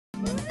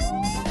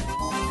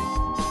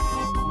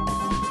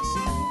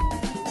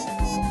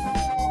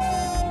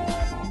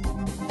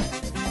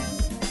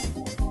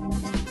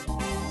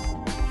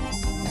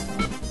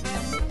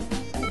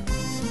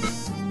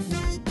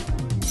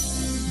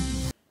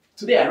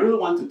today I really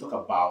want to talk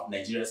about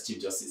Nigeria's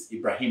Chief Justice,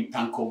 Ibrahim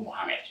Tanko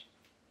Mohammed.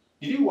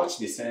 Did you watch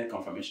the Senate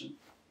confirmation?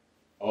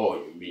 Oh,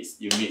 you missed.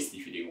 You missed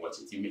if you didn't watch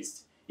it. You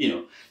missed. You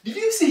know, did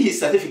you see his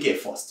certificate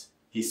first?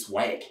 His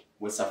WAEC,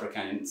 West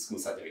African School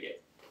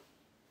Certificate.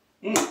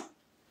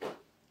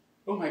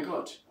 Oh my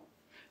God.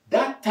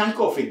 That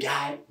Tanko of a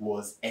guy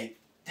was a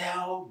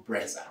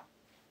trailblazer.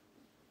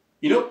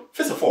 You know,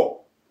 first of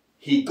all,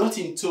 he got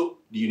into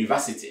the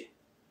university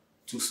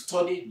to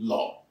study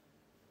law,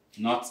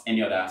 not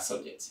any other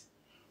subject,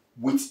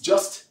 with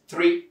just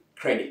 3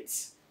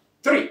 credits.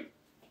 3.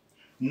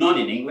 None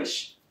in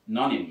English,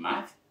 none in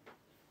math.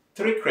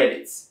 3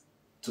 credits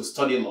to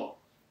study law.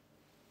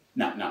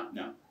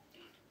 Now.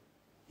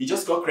 He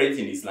just got credit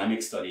in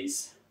Islamic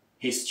studies,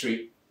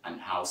 history, and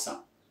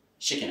Hausa.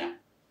 Shikina.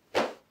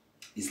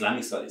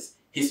 Islamic studies,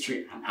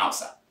 history, and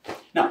Hausa.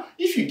 Now,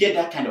 if you get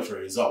that kind of a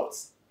result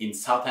in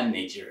southern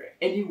Nigeria,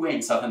 anywhere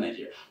in southern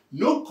Nigeria,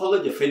 no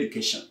college of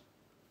education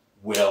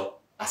will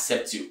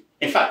accept you.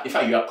 In fact,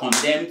 you are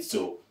condemned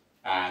to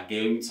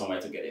going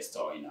somewhere to get a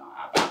store in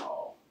Aba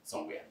or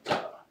somewhere.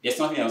 There's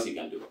nothing else you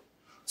can do.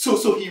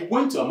 So he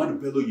went to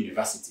Ahmadu Bello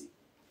University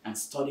and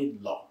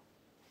studied law,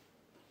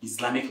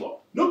 Islamic law.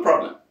 No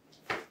problem.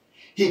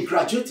 He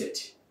graduated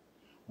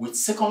with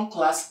 2nd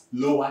class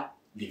lower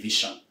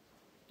division.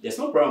 There's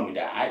no problem with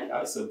that. I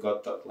also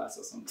got 3rd class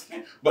or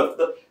something. But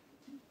the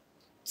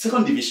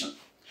 2nd division.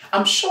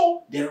 I'm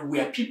sure there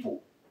were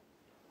people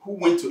who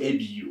went to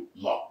ABU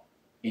law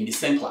in the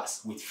same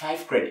class with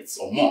 5 credits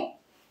or more,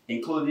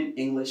 including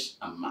English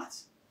and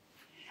math.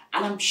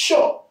 And I'm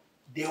sure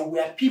there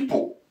were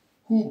people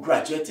who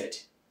graduated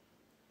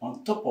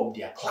on top of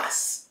their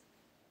class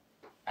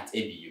at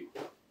ABU.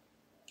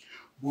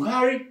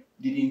 Buhari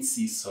didn't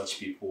see such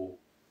people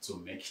to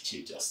make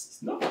Chief Justice.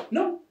 No,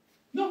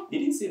 he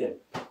didn't see them,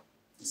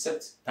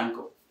 except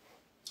Tanko.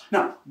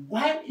 Now,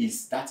 why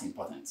is that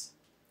important?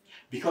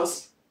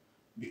 Because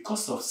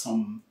of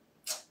some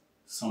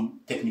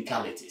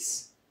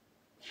technicalities.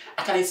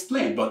 I can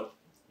explain, but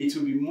it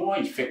will be more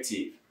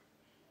effective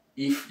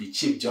if the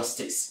Chief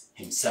Justice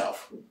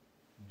himself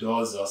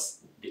does us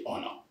the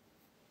honor.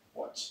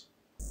 Watch.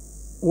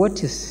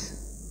 What is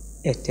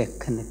a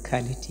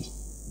technicality?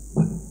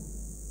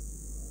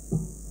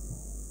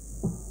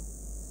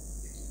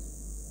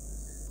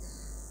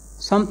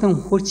 Something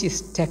which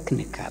is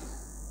technical.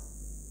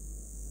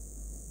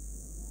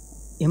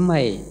 In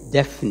my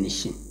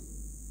definition,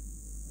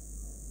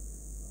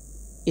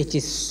 it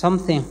is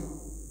something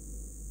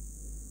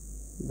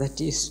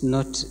that is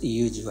not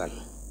usual,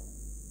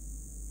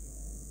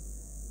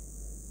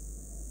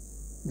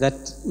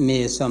 that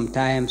may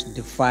sometimes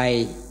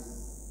defy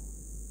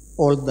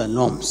all the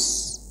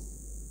norms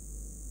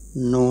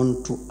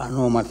known to a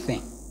normal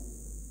thing.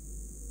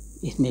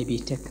 It may be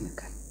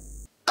technical.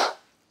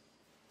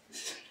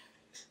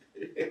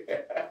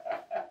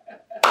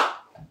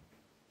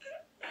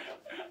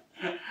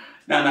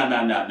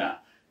 No.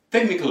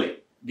 Technically,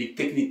 the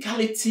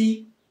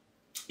technicality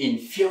in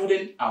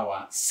fielding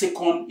our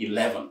second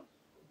 11.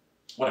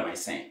 What am I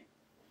saying?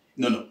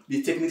 No.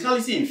 The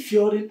technicality in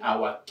fielding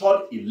our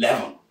third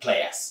 11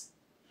 players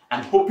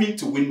and hoping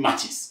to win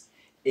matches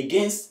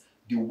against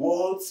the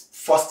world's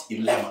first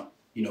 11,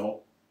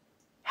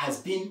 has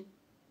been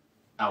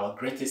our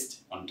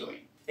greatest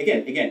undoing.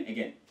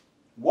 Again.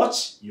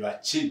 Watch your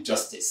Chief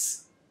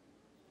Justice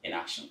in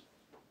action.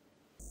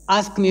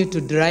 Ask me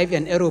to drive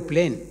an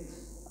aeroplane.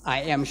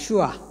 I am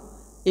sure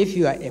if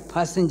you are a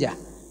passenger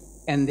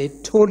and they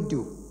told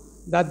you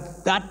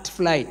that that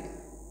flight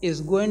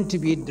is going to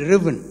be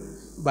driven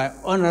by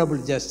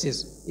Honorable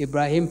Justice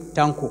Ibrahim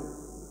Tanko,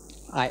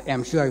 I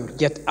am sure you'll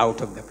get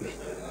out of the plane.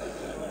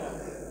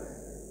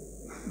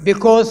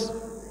 Because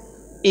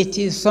it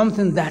is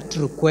something that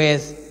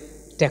requires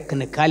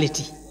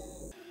technicality.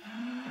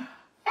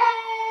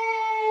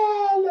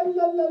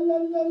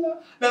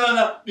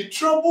 No. The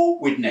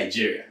trouble with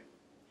Nigeria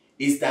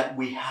is that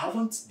we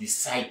haven't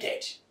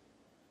decided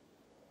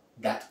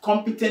that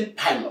competent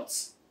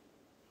pilots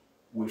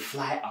will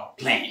fly our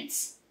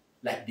planes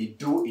like they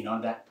do in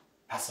other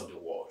parts of the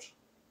world.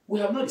 We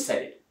have not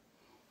decided.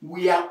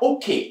 We are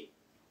okay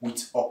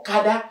with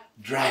Okada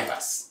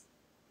drivers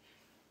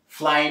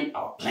flying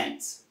our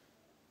planes.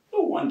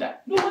 No wonder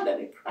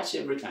they crash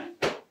every time.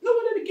 No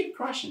wonder they keep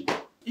crashing.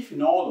 If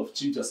in all of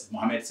Chief Justice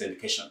Mohammed's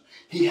education,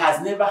 he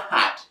has never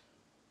heard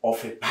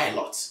of a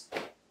pilot,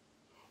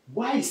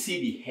 why is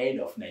he the head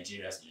of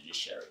Nigeria's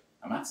judiciary?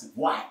 I'm asking,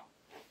 why?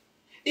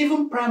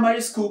 Even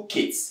primary school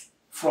kids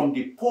from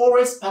the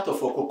poorest part of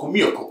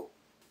Okokomioko,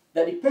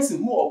 that the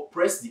person who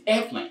operates the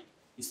airplane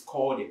is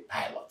called a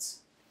pilot.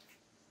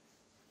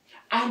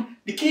 And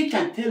the kid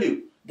can tell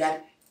you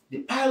that the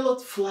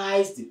pilot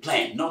flies the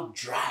plane, not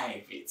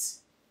drive it.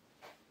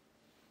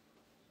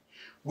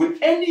 Will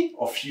any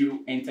of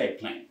you enter a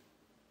plane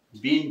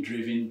being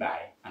driven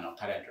by an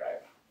Okada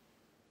driver?